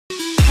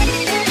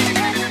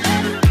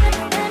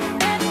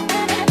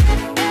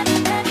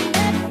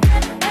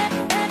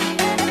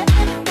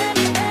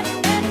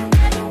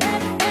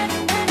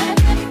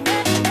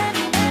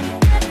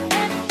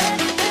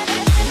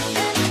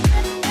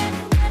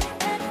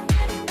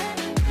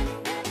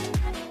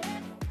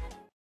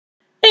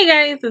Hey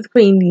guys, it's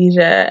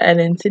Queendija, and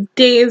in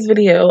today's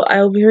video,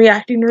 I will be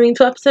reacting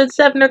to episode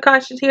 7 of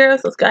Cautious Hero,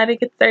 so let's go ahead and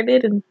get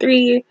started in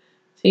 3,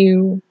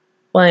 2,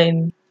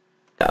 1,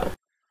 go.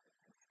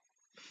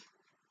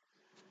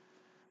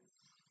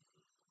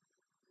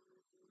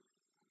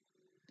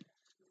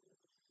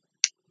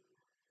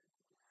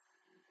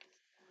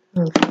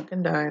 I'm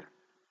fucking died.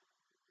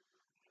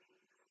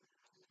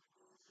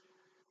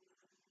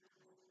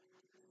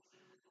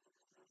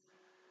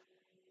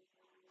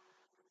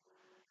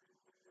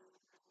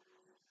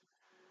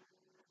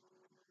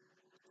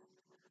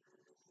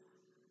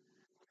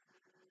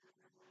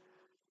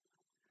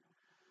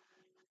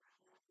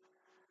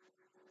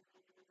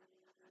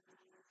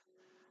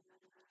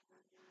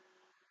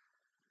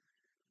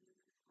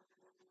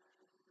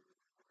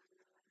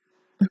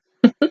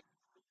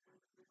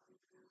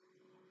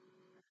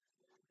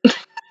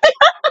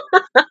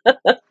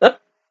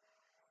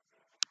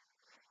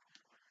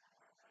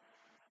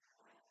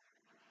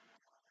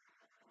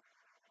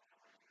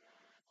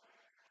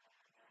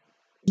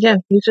 Yeah,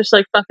 he's just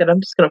like, fuck it,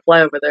 I'm just gonna fly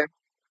over there.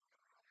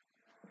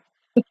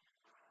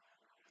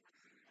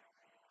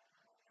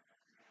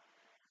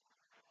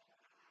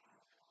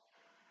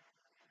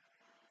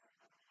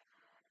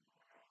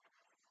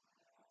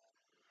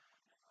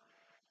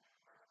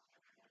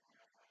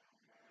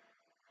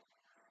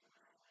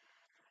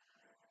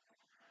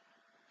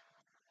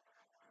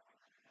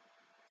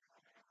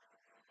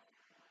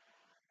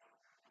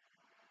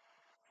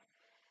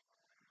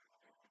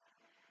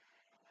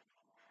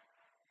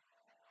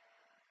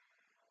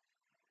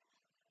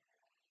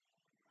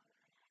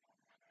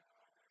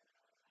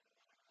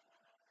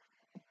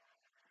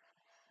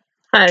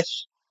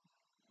 Hush.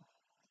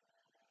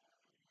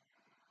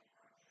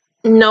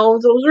 No,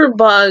 those are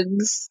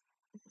bugs.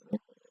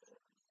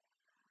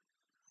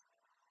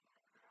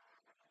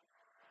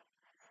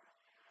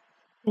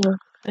 Ugh,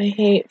 I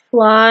hate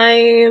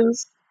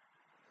flies.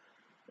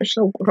 They're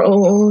so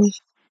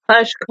gross.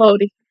 Hush,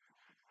 Cody.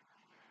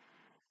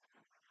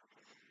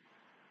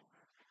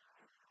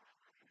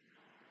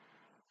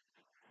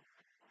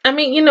 I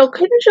mean,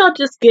 couldn't y'all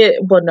just get,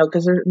 well, no,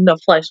 because no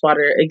flesh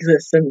water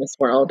exists in this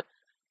world.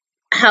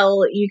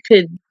 Hell, you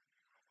could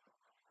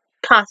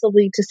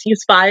possibly just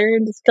use fire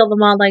and just kill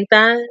them all like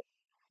that.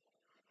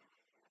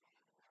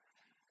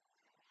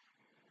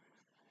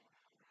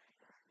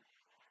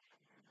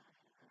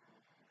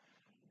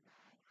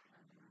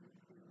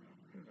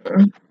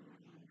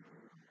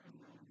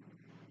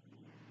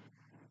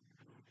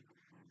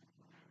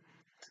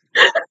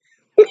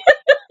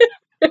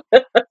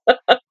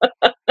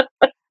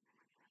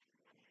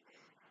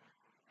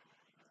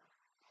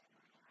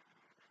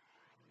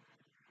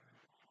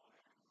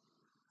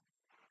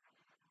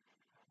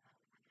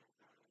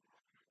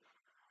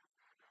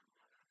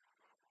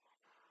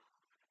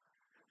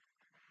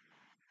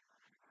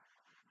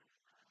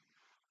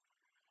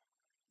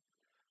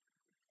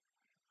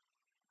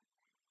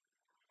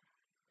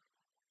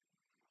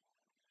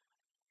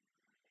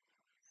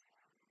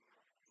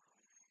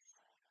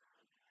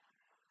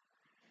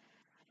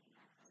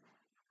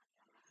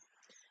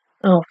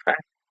 Oh, fuck.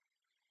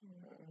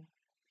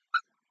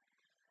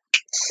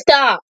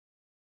 Stop.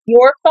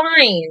 You're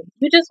fine.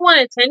 You just want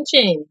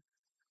attention.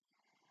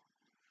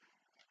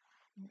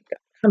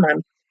 Come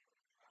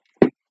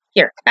on.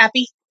 Here,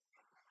 happy.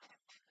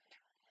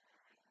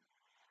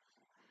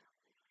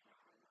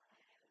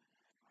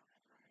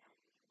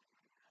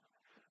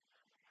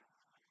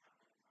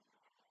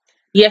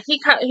 Yeah, he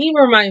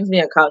reminds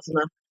me of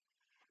Cosmo.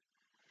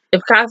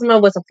 If Cosmo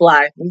was a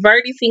fly. We've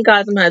already seen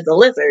Cosmo as a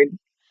lizard,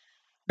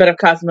 but if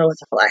Cosmo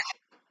was a fly.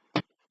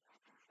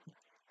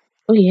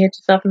 Oh, you hit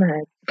yourself in the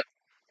head.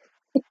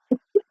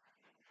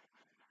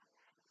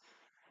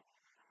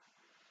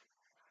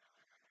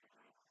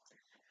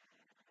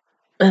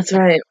 That's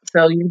right.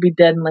 So you'd be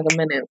dead in like a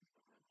minute.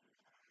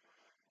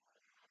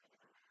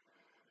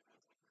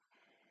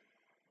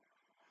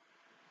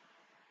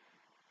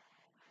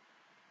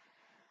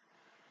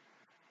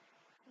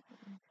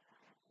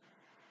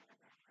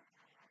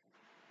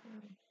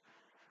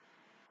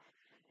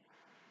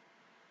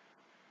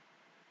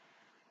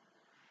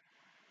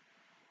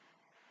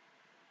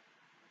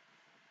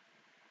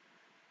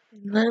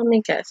 Let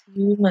me guess.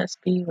 You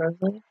must be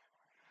Rosalie.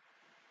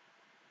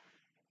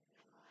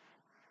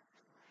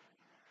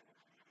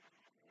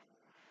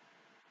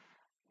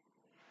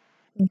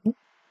 Mm-hmm.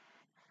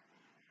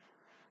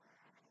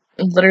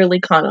 Literally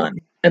caught on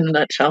in a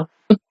nutshell.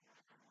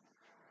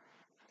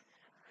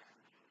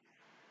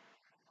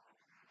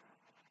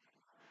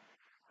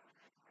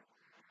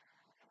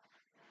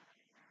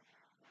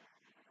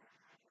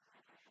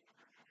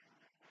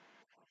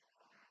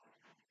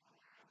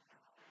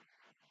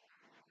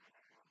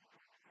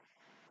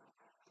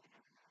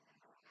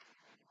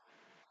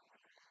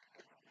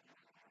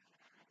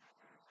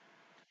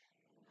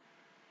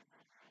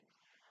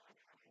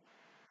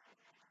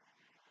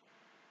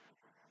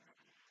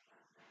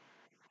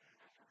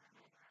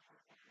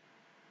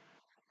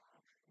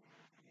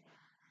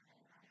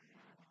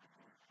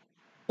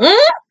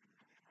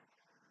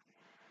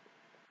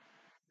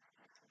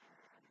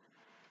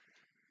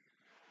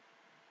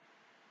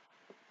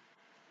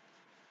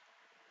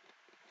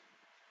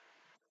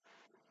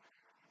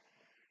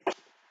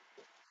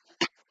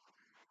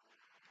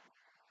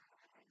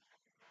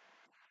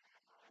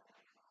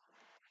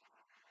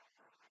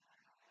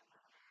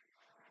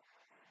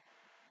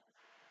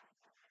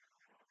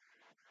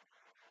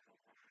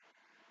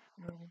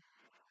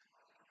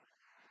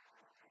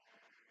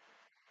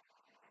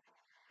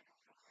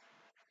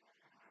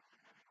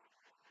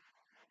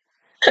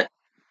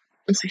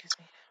 Excuse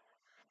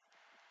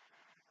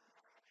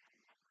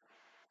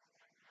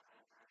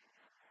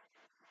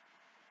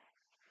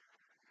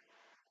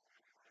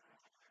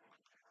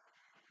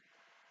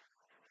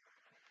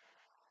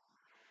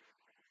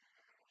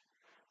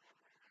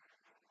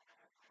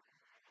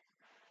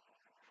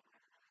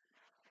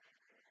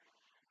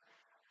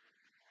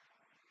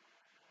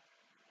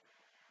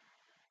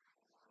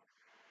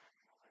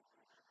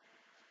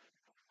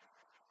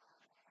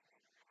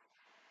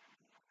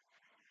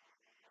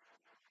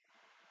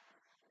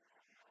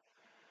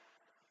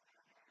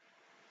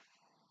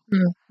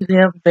me.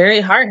 Yeah,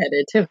 very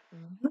hard-headed too.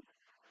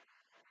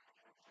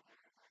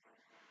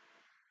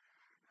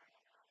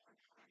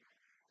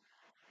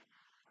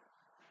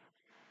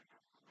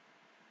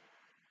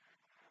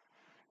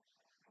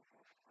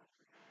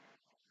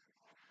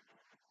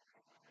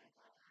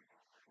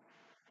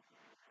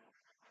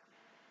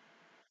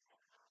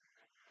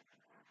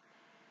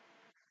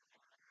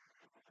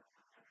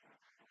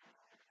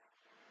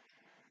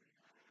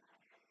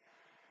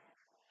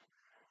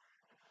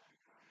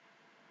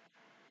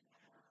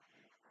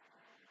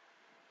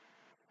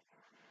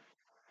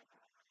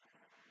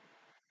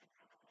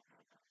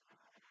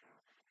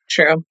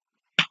 True.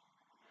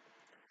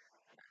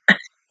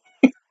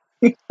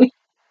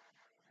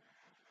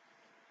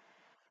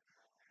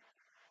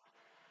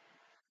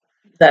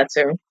 That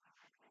too.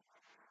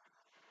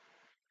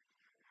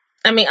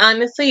 I mean,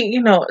 honestly,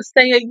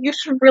 Saya, you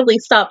should really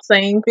stop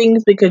saying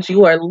things because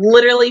you are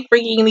literally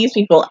freaking these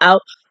people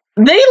out.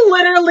 They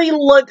literally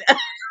look.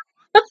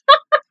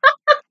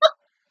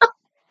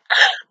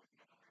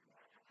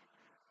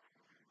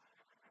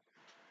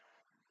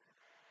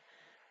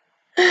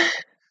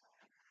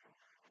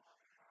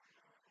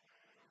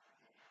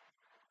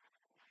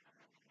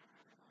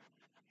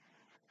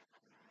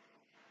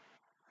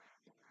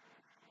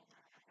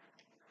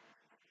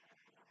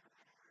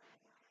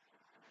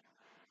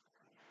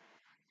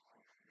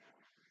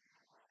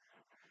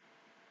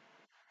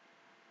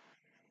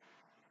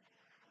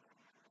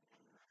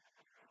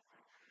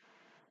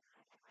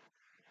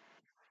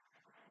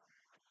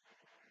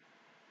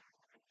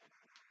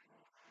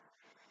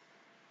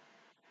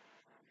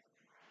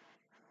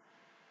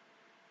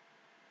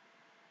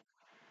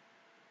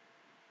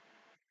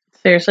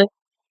 Seriously.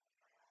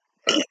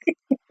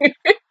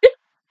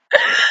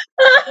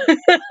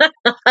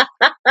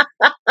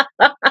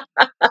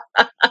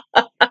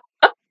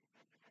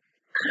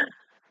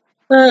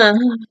 Uh,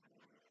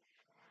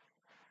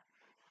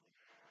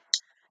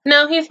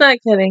 no, he's not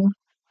kidding.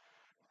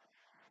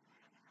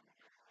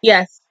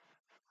 Yes.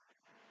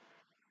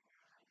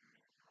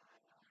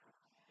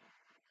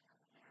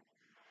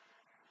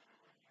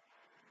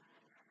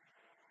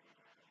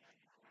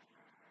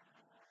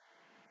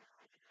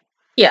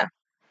 Yeah.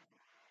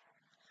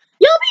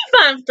 You'll be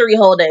fine for 3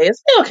 whole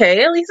days.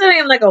 Okay, at least it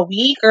ain't like a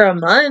week or a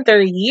month or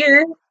a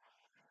year.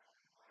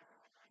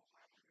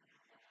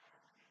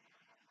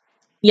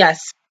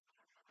 Yes.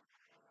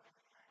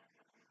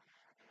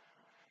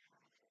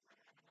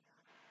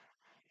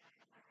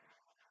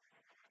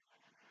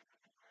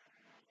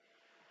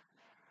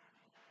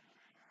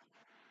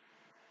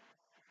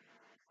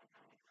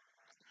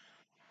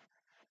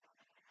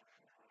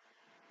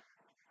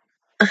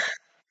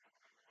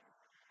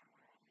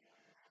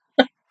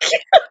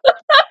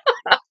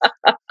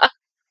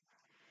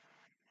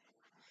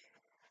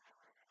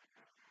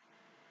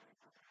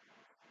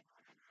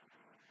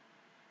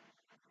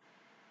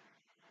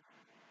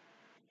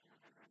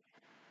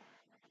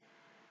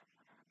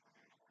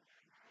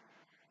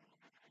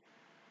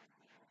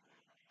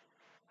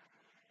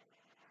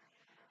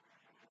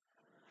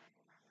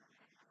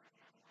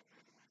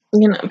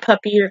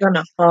 Puppy, you're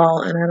gonna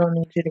fall, and I don't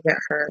need you to get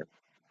hurt.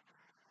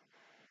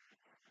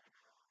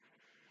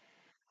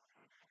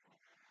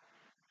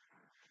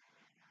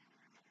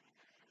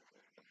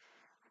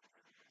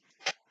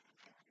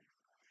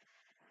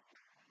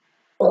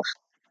 Ugh.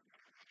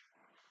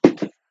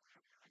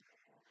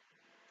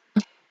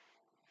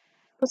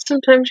 But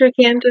sometimes you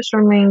can't just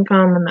remain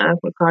calm and act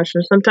with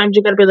caution. Sometimes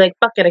you gotta be like,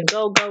 fuck it, and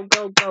go, go,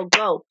 go, go,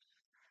 go.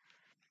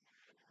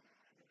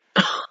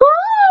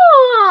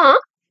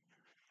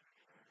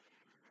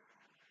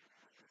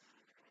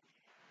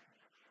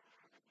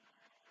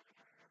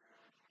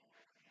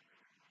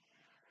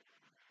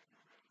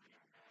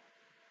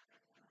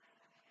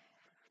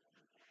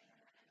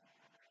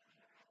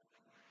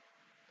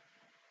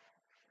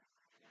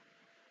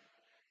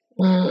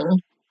 Mm.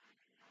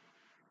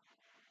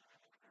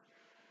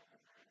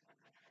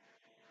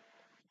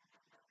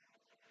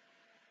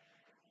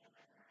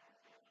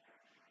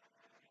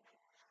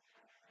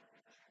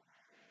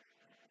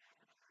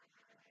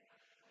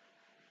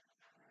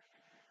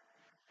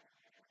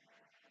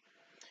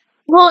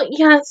 Well,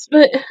 yes,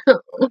 but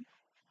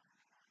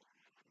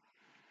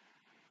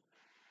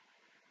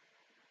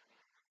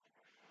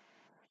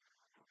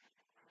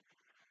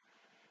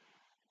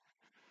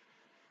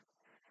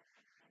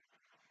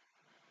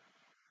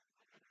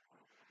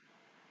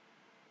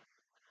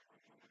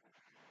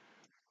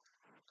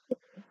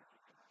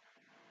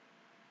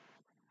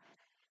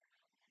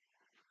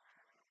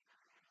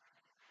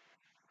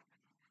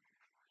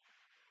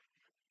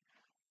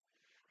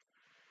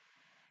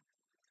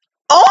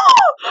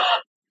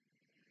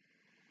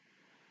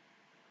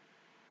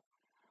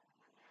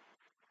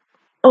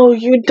Oh,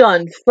 you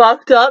done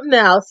fucked up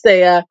now,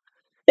 Saya.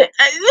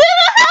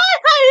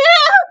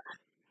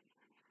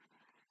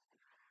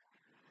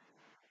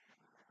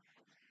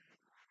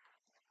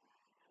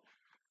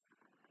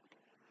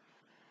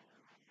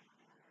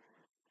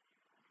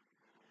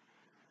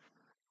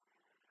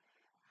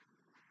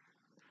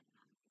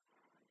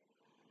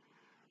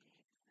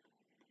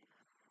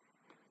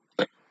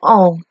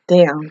 Oh,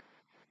 damn.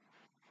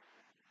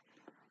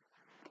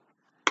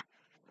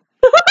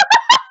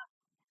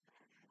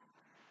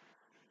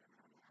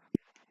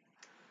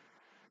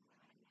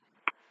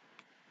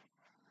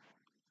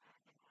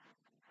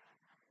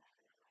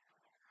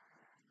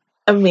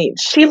 I mean,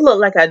 she looked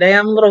like a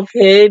damn little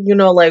kid, you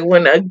know, like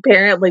when a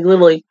parent like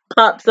literally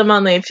pops them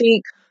on their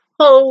cheek.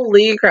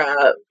 Holy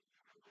crap.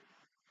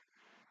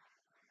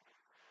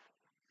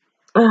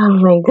 Oh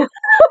my god.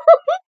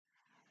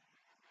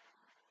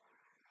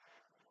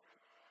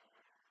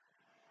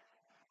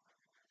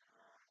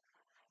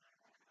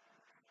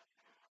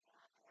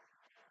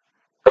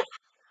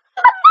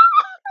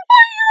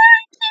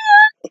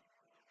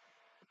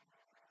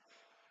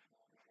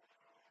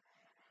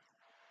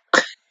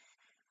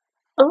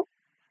 Oh,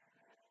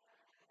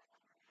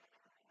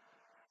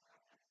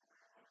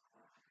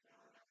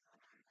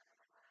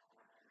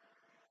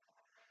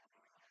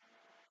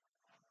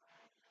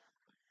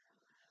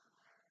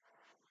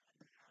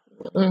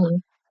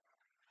 mm.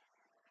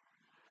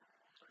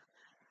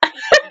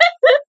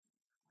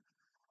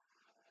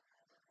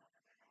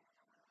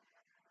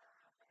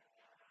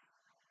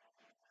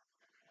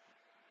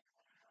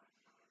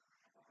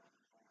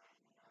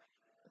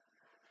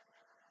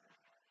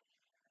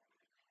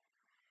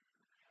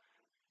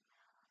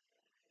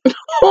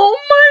 Oh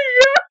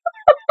my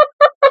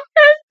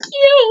god,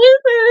 cute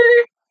with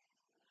her.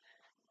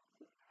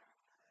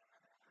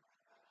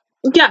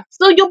 Yeah,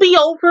 so you'll be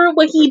over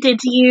what he did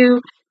to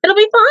you. It'll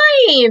be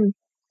fine.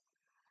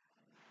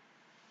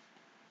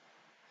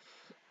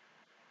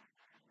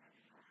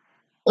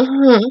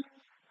 Mhm.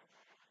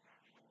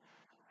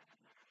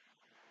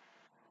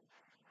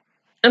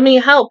 I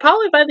mean, hell,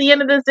 probably by the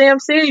end of this damn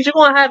series, you're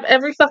gonna have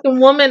every fucking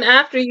woman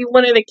after you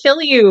wanting to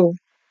kill you.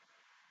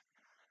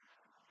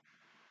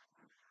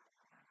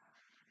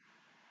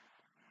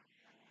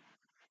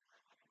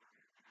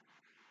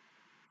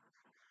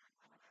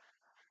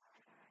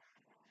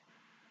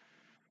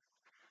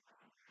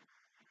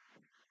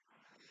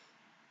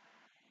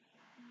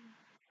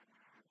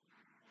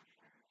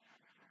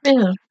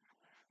 Yeah.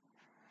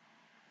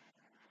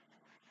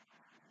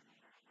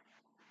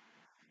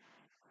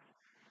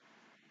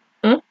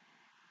 Hmm?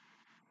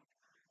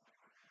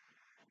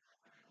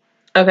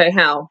 Okay,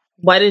 how?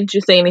 Why didn't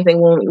you say anything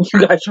when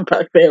you guys were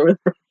back there with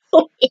her?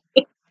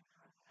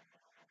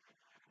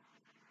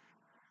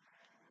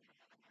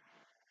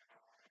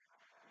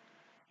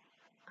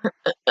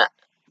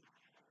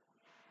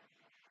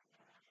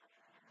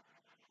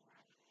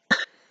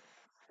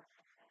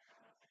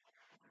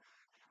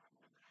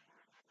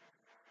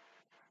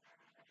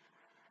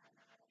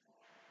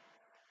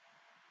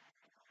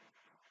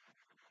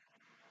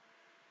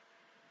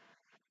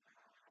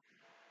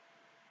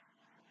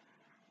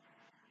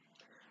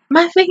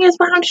 My thing is,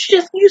 why don't you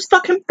just use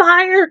fucking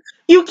fire?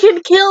 You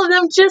can kill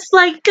them just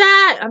like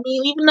that. I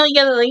mean, even though you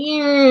gotta like,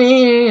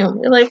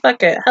 you're like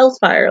fuck it, hell's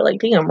fire, like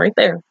damn, right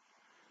there.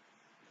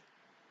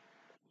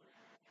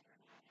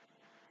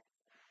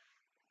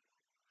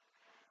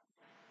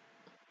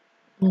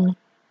 Mm.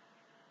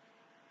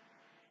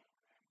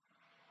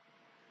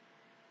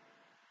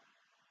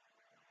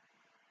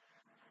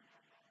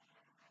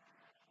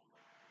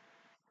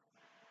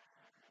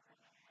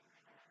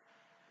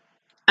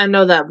 I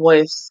know that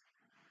voice.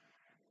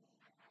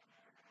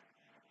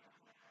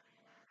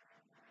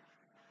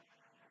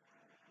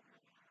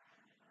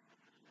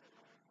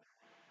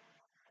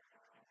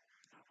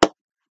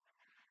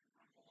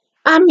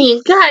 I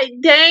mean, god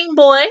dang,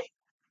 boy.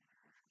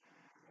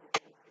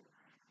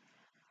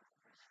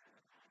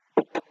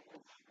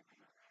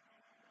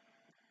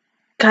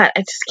 God,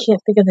 I just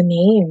can't think of the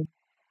name.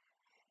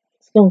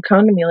 It's gonna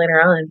come to me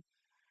later on.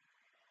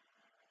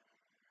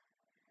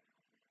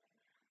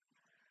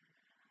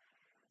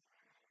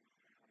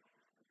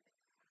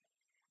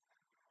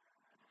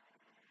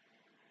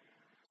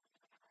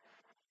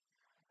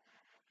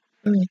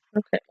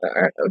 Okay,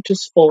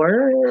 just four.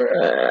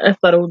 I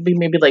thought it would be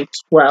maybe like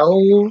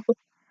 12.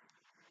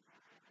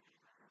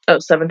 Oh,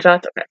 7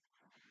 shots. Okay.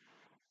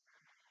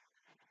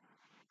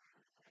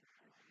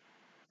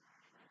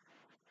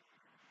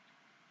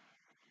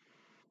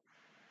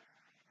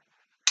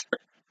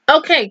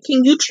 Okay,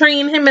 can you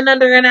train him in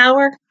under an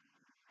hour?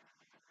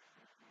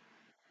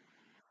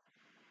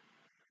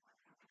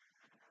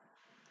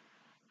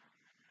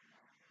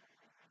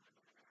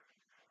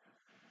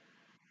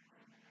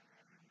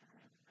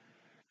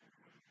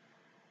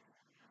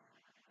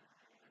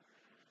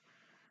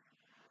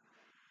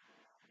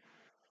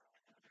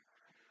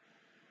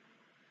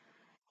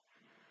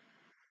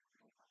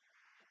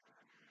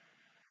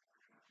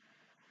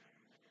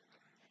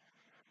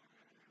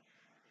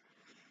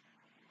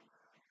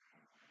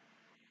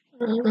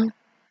 Mm.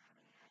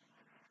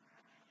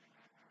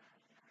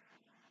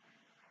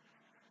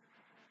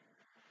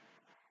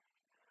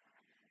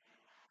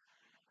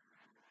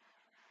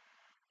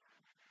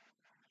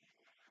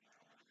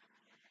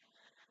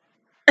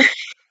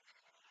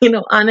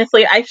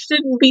 Honestly, I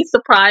shouldn't be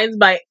surprised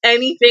by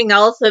anything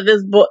else that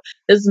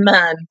this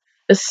man,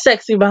 this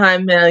sexy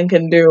behind man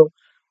can do.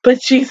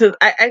 But Jesus,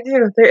 I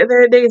do.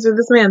 There are days where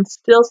this man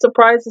still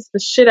surprises the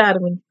shit out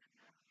of me.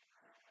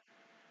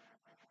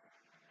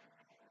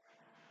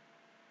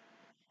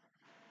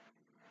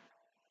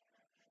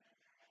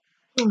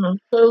 Oh,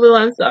 Lulu,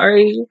 I'm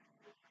sorry.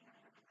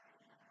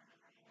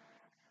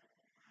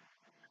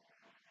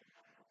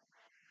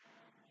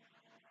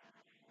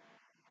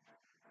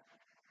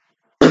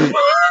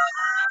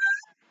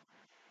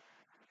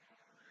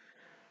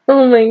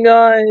 Oh my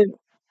god.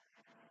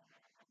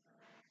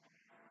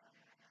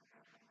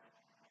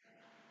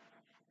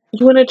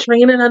 You want to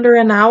train in under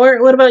an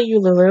hour? What about you,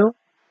 Lulu?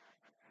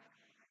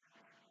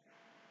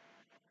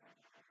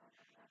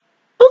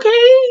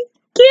 Okay.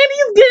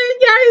 Candy's good,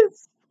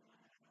 yes.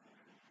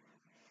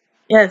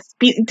 Yes,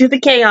 do the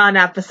K-On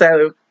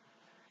episode.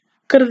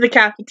 Go to the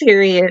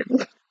cafeteria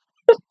and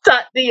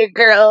talk to your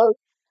girl.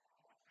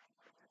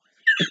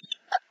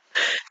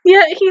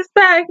 Yeah, he's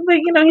back, but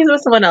he's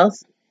with someone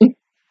else.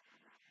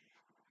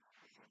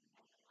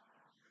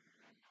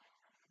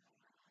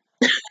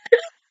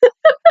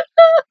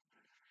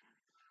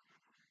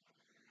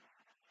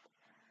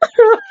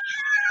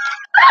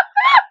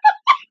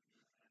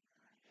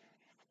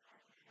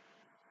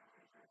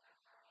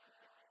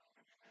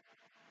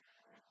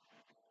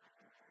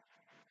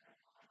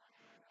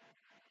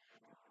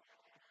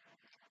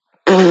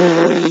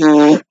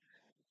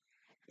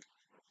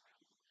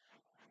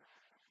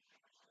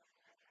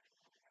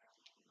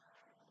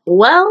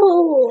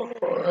 Well,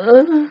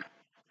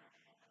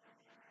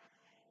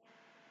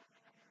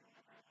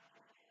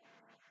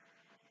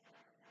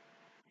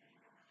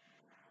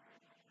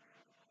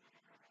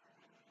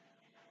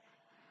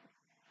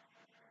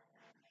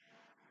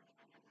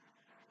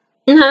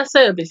 no,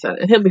 so he'll be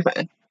fine. He'll be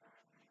fine.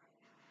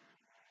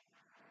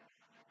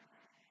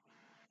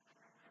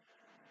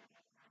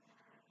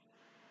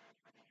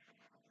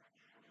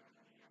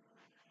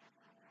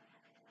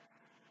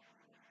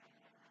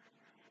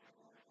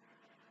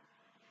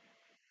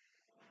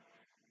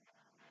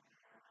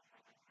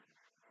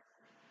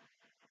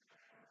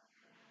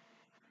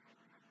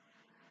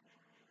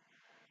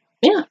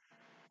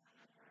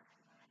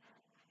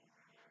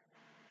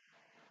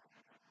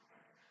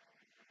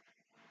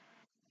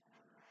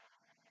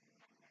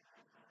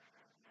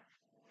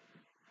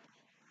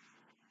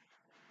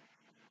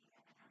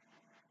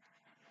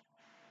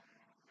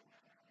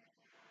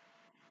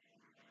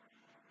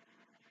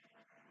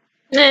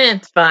 Yeah,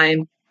 it's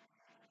fine.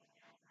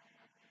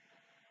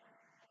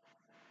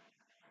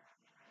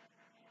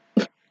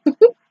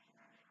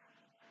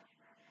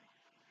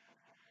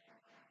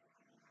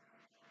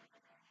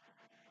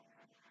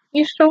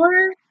 You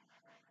sure?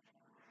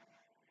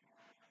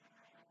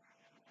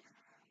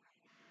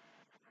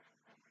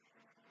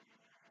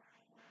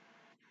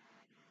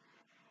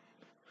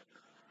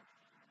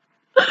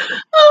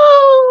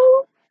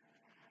 Oh,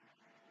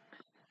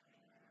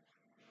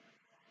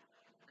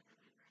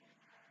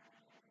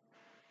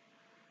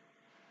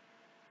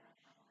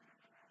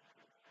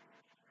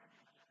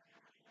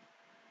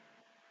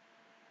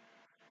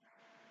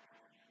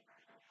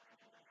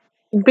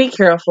 be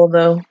careful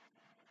though.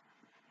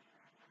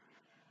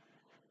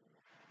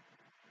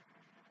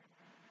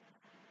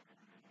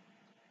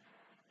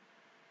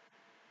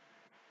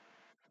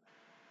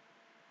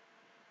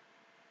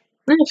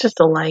 It's just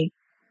a light.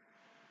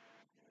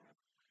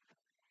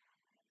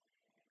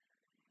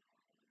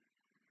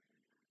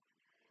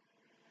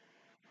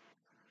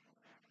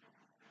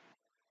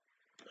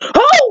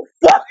 Oh,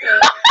 fuck!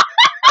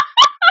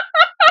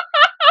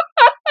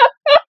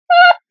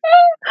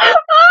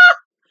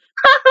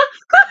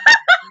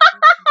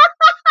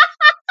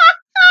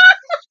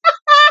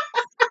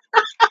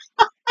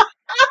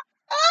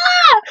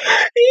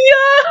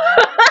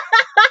 Yeah.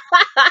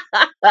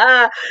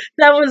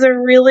 That was a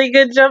really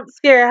good jump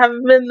scare.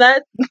 Haven't been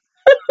that.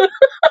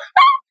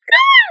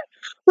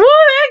 Woo,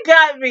 that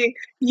got me.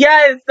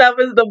 Yes, that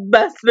was the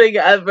best thing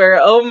ever.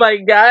 Oh my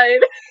god.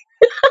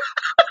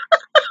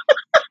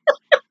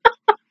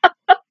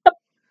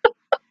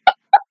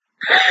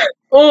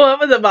 Oh, I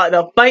was about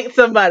to fight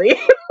somebody.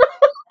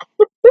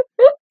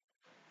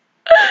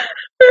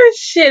 Oh,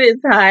 shit is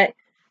hot.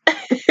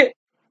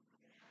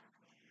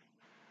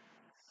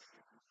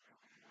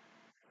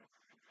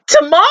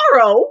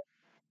 Tomorrow,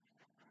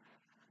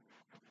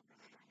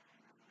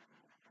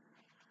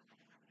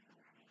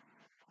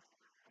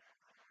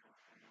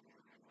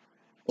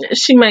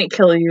 she might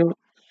kill you.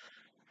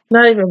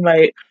 Not even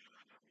might.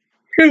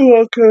 She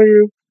will kill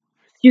you.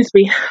 Excuse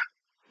me.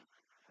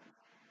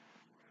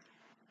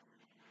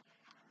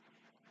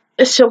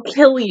 She'll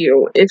kill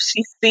you if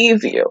she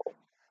sees you.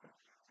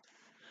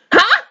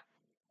 Huh?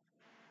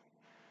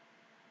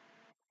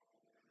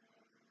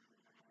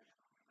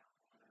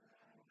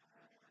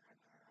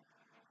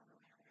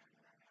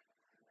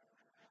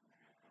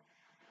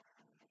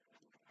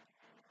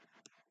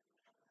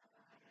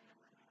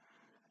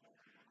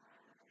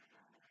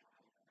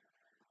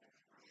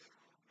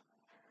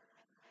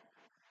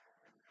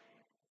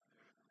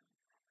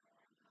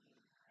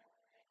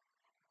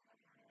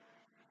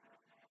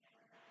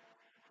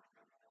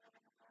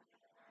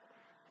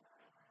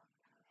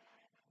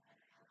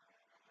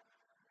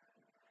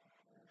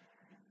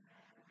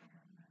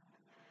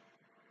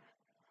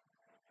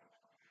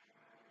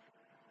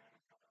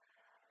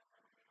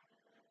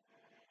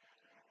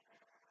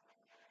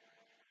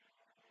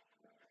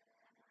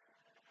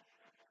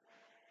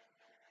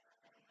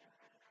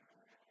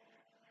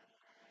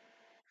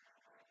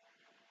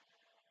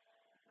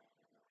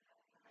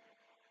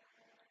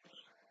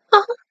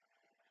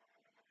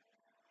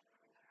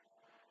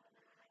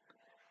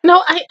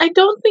 No, I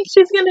don't think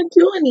she's gonna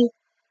do anything.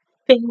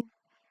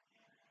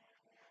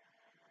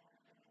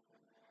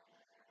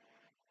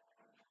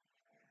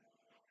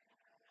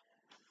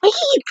 Wait.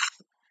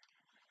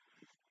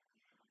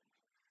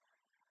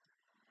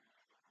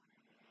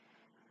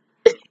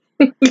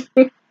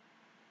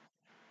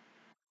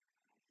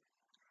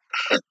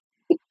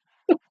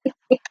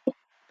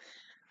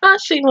 All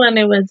she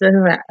wanted was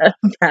a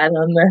pat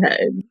on the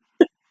head.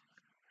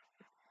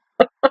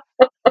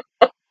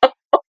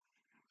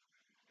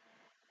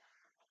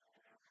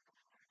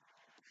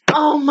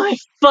 Oh my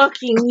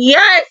fucking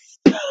yes!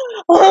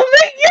 Oh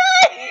my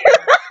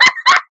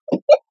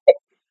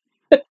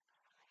god!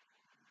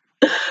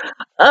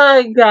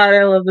 Oh god,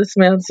 I love this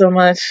man so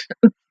much.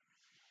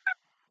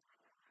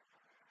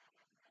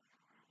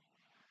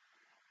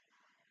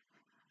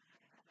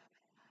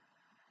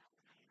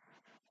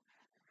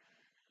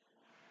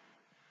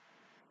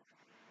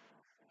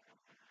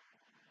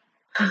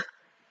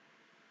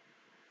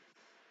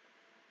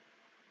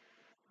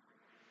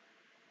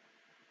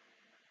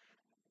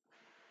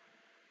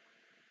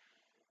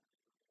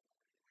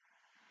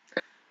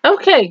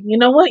 Okay, you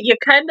know what? You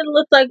kind of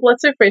look like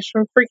what's her face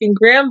from freaking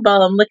Grandpa.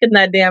 I'm licking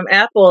that damn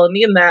apple and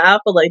eating that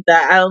apple like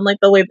that. I don't like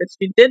the way that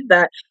she did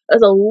that. It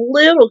was a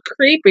little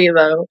creepy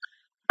though.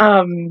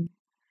 Um,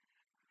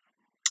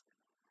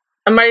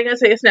 I'm already gonna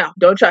say this now.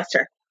 Don't trust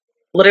her.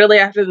 Literally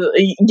after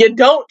you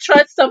don't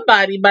trust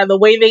somebody by the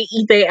way they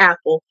eat their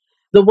apple.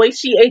 The way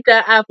she ate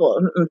that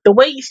apple. The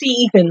way she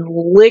even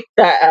licked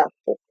that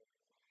apple.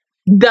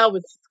 That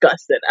was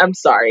disgusting. I'm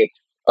sorry.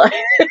 Like,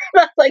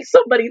 that's like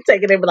somebody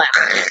taking it and be like,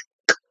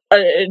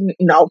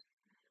 no,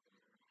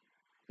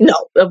 no,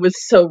 that was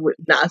so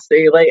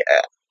nasty. Like,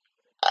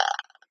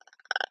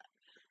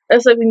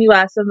 that's like when you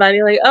ask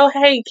somebody, like, oh,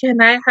 hey,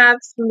 can I have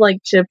some, like,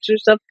 chips or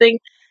something?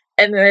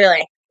 And they're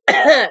like,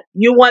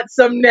 you want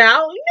some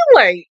now? You're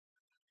like,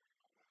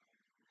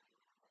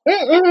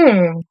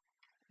 mm-mm,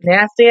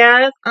 nasty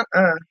ass,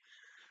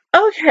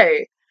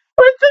 Okay.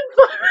 But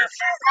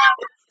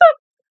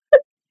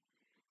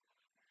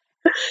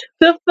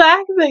the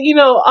fact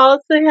that, all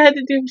they had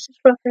to do was just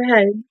rub her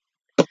head.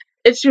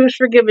 And she was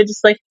forgiven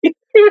just like, she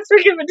was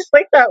forgiven just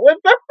like that with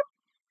them.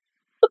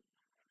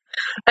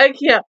 I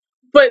can't.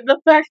 But the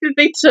fact that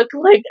they took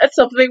like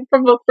something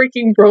from a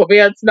freaking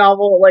romance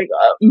novel, like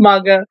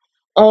manga,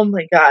 oh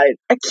my god,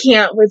 I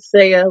can't with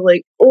Saya.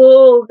 Like,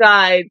 oh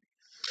god,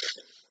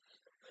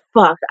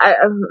 fuck,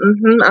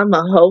 I'm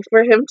a hoe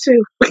for him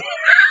too.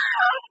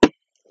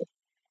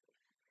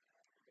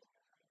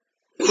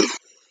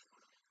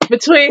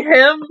 Between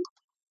him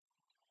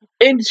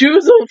and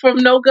Juzo from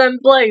No Gun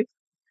Life.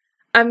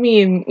 I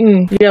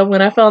mean, yeah,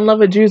 when I fell in love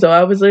with Juzo,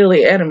 I was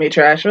literally anime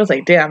trash. I was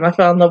like, damn, I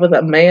fell in love with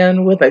a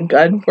man with a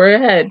gun for a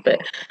head. But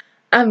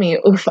I mean,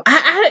 oof.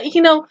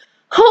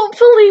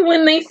 Hopefully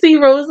when they see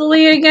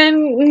Rosalie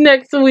again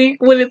next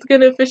week, when it's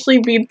gonna officially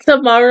be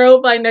tomorrow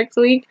by next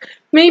week,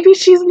 maybe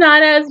she's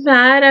not as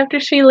bad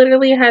after she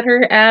literally had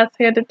her ass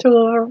handed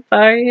to her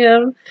by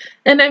him.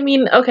 And I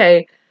mean,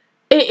 okay,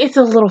 it's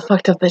a little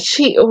fucked up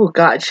that oh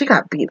god, she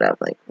got beat up,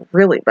 like,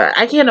 really bad.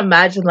 I can't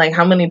imagine, like,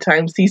 how many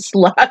times he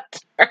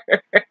slapped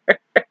her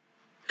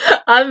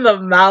on the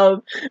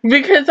mouth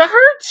because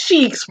her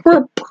cheeks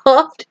were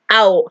puffed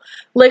out.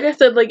 Like I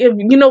said, like, if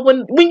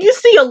when you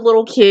see a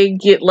little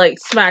kid get like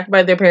smacked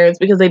by their parents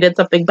because they did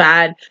something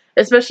bad,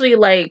 especially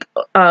like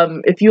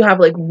if you have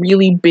like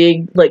really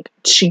big like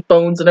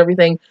cheekbones and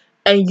everything,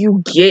 and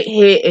you get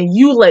hit and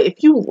you like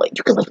if you like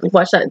you can like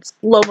watch that in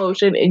slow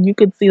motion and you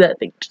can see that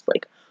thing just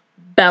like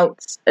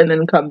bounce and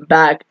then come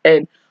back,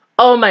 and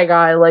oh my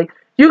god, like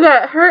you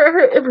got her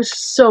it was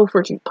so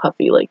freaking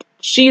puffy, like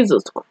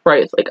Jesus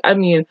Christ. Like, I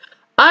mean,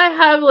 I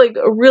have like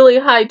really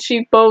high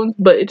cheekbones,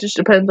 but it just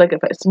depends, like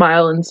if I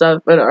smile and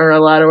stuff or a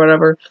lot or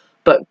whatever.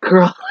 But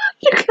girl,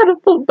 you gotta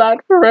feel bad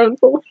for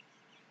Rosalie.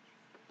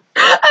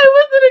 I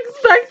wasn't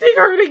expecting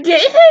her to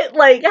get hit.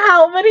 Like,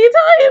 how many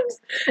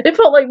times? It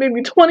felt like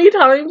maybe 20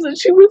 times that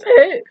she was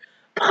hit.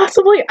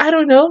 Possibly, I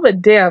don't know,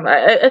 but damn,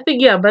 I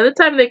think, yeah, by the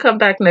time they come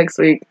back next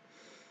week,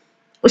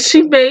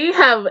 she may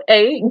have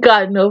A,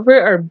 gotten over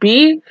it, or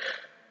B,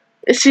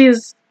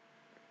 she's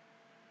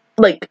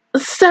like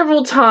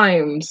several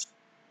times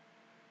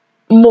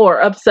more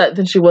upset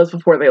than she was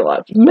before they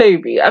left.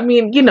 Maybe. I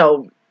mean,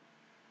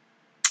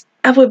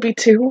 I would be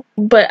too.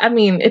 But I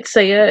mean, it's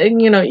Saya, and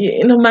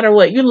no matter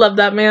what, you love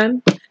that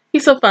man.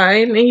 He's so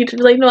fine, and you just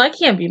be like, no, I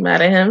can't be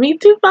mad at him. He's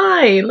too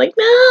fine. Like,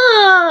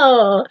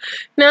 no,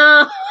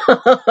 no.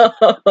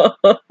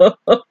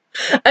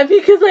 And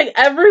because like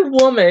every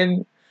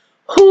woman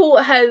who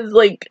has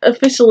like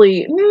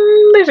officially,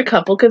 there's a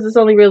couple because it's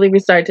only really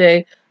Restart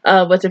Day,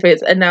 what's her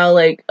face, and now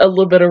like a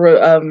little bit of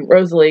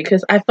Rosalie,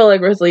 because I feel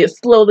like Rosalie is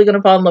slowly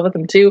gonna fall in love with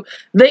him too.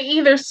 They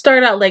either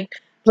start out like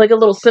a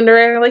little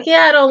Cinderella, like,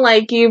 yeah, I don't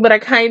like you, but I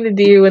kind of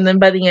do, and then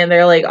by the end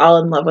they're like all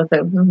in love with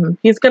him.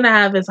 He's gonna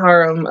have his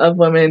harem of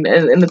women,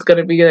 and it's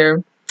gonna be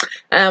there.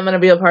 And I'm gonna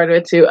be a part of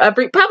it too.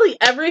 Probably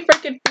every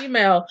freaking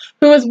female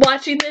who is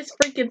watching this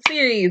freaking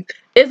series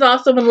is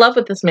also in love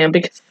with this man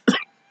because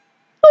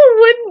Who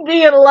wouldn't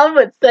be in love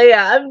with Saya?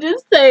 I'm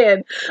just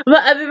saying.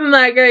 But other than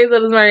that, guys,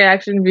 that was my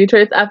reaction review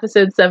towards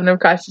episode 7 of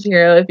Cautious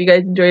Hero. If you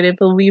guys enjoyed it,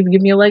 please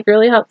give me a like. It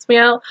really helps me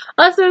out.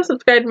 Also,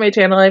 subscribe to my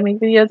channel. I make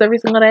videos every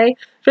single day.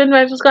 Join the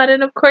Magical Squad,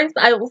 and of course,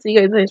 I will see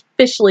you guys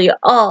officially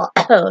all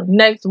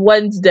next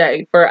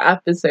Wednesday for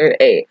episode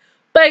 8.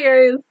 Bye,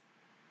 guys.